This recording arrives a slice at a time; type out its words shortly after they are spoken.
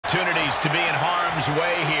opportunities to be in harm's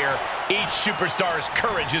way here. Each superstar's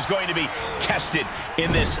courage is going to be tested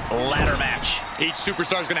in this ladder match. Each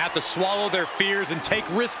superstar is going to have to swallow their fears and take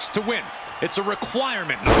risks to win. It's a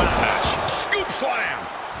requirement in a ladder match. Scoop slam!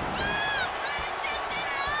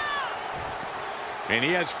 And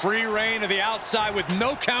he has free reign to the outside with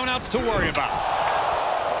no countouts to worry about.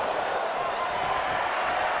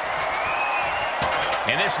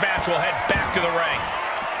 And this match will head back to the ring.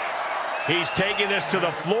 He's taking this to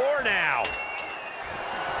the floor now.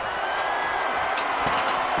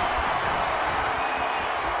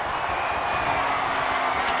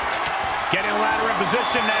 Getting a ladder in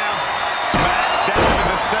position now. Smack down to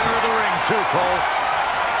the center of the ring too, Cole.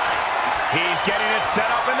 He's getting it set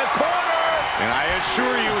up in the corner. And I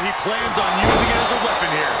assure you, he plans on using it as a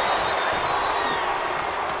weapon here.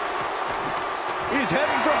 He's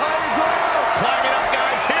heading for higher ground. Climbing up,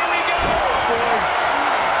 guys. Here we go. Boy.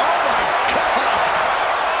 Oh, my God.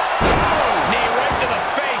 Knee right to the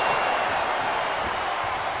face.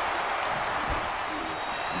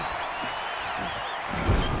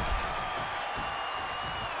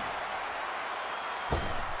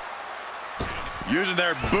 Using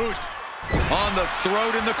their boot on the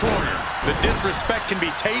throat in the corner. The disrespect can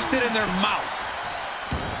be tasted in their mouth.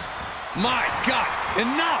 My God,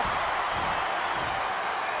 enough!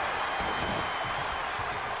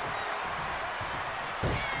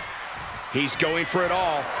 He's going for it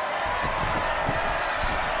all.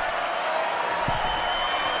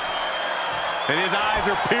 And his eyes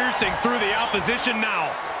are piercing through the opposition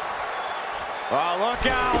now. Oh, look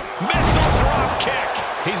out. Missile drop kick.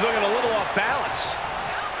 He's looking a little off balance.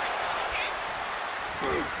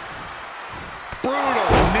 Brutal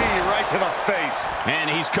knee right to the face. And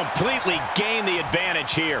he's completely gained the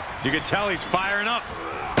advantage here. You can tell he's firing up.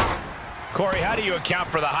 Corey, how do you account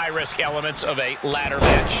for the high-risk elements of a ladder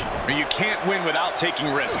match? You can't win without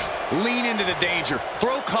taking risks. Lean into the danger,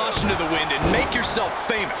 throw caution to the wind, and make yourself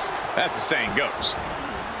famous, as the saying goes.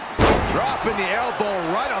 Dropping the elbow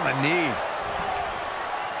right on the knee.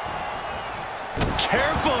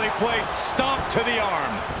 Carefully placed stomp to the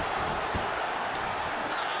arm.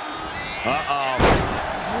 Uh-oh.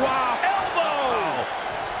 Wow. Elbow!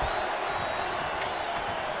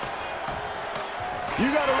 You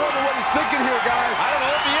got to wonder what he's thinking here, guys. I don't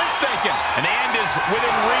know what he is thinking. And the end is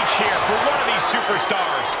within reach here for one of these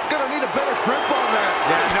superstars. Gonna need a better grip on that.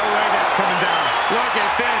 Yeah, no way that's coming down. Look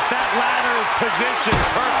at this. That ladder is positioned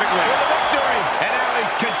perfectly. For the victory. And now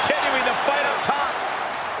he's continuing the fight up top.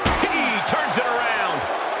 He turns it around.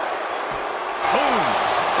 Boom.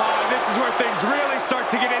 This is where things really start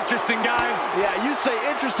to get interesting, guys. Yeah, you say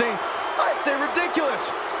interesting, I say ridiculous.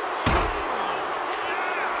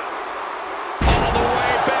 All the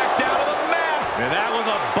way back down to the mat. And that was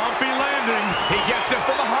a bumpy landing. He gets it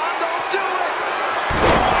from behind. Don't do it.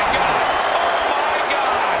 Oh, my God. Oh, my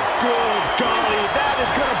God. Good golly, that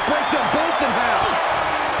is going to break them both in half.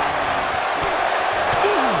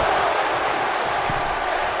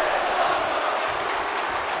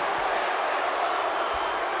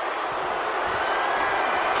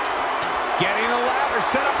 Getting the ladder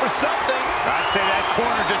set up for something. I'd say that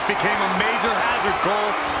corner just became a major hazard, Cole.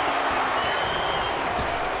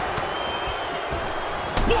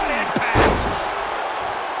 What impact!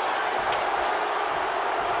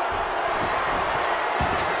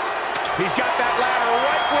 He's got that ladder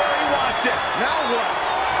right where he wants it. Now what?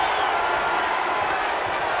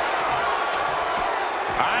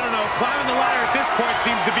 I don't know. Climbing the ladder at this point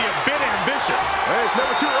seems to be a bit ambitious. Hey, it's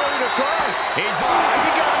never too early to try. You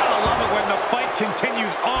gotta love it when the fight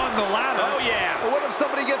continues on the ladder. Oh, yeah. But what if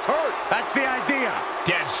somebody gets hurt? That's the idea.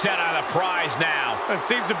 Dead set on the prize now. It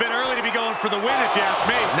seems a bit early to be going for the win, if you ask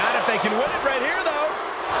me. Not if they can win it right here, though.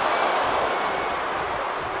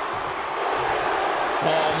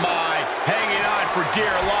 Oh, my. Hanging on for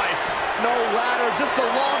dear life. No ladder, just a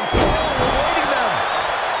long fall awaiting them.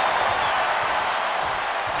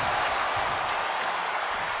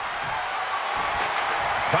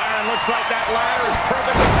 Byron, looks like that ladder is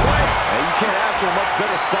perfectly placed. Hey, you can't ask for a much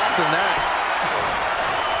better spot than that.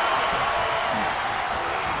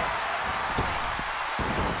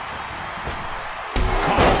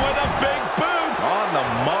 Caught with a big boot. On the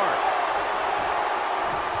mark.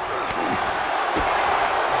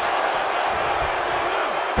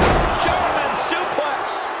 German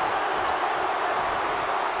suplex.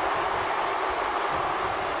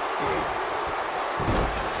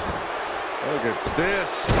 Look at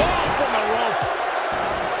this. Oh, from the rope.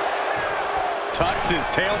 Tucks his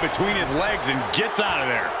tail between his legs and gets out of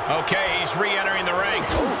there. Okay, he's re-entering the ring.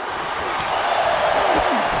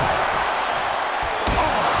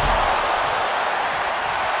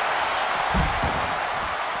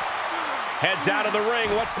 Heads out of the ring.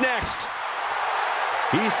 What's next?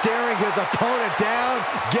 He's staring his opponent down,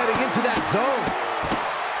 getting into that zone.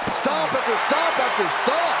 Stomp after stomp after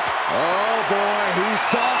stomp. Oh, boy, he's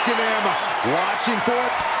stalking him. Watching for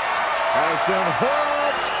it. Has him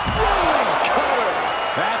hooked. Rolling cutter.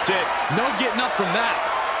 That's it. No getting up from that.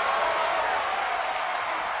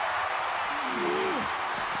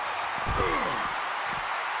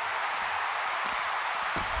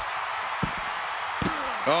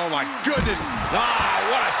 Oh, my goodness. Ah,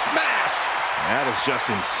 what a smash. That is just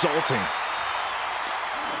insulting.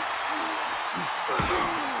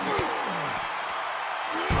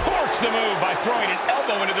 Forks the move by throwing an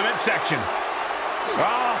elbow into the midsection.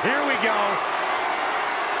 Oh, here we go.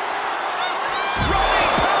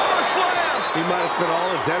 Running power slam. He might have spent all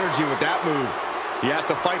his energy with that move. He has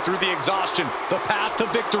to fight through the exhaustion. The path to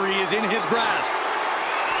victory is in his grasp.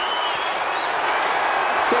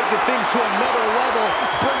 Taking things to another level,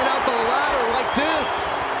 bringing out the ladder like this.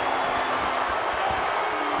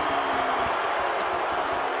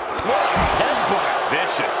 What a headbutt.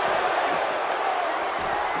 Vicious.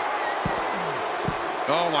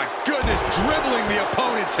 Oh, my goodness, dribbling the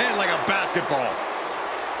opponent's head like a basketball.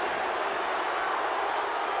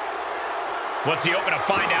 What's he hoping to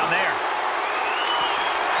find down there?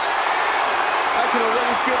 I can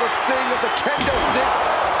already feel the sting of the kendo stick,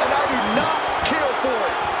 and I do not care for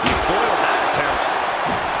it. He foiled that attempt.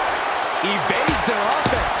 Evades their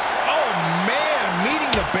offense. Oh, man,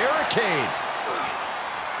 meeting the barricade.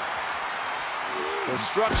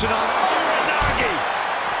 Destruction on Uranagi.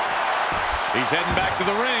 He's heading back to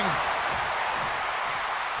the ring.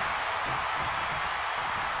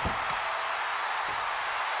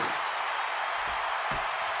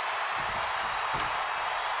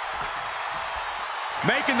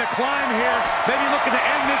 Making the climb here. Maybe looking to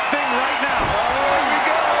end this thing right now. Oh, here we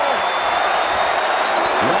go.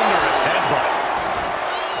 Wondrous headbutt.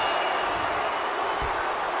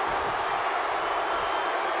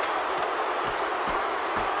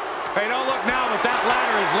 Hey, don't look now, but that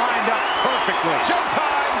ladder is lined up perfectly.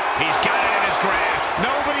 Showtime! He's got it in his grasp.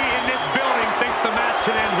 Nobody in this building thinks the match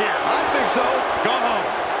can end here. I think so. Go home.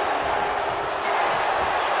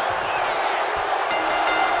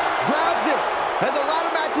 Grabs it, and the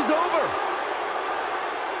ladder match is over.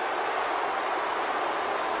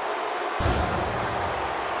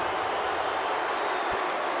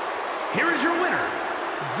 Here is your winner,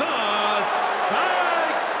 the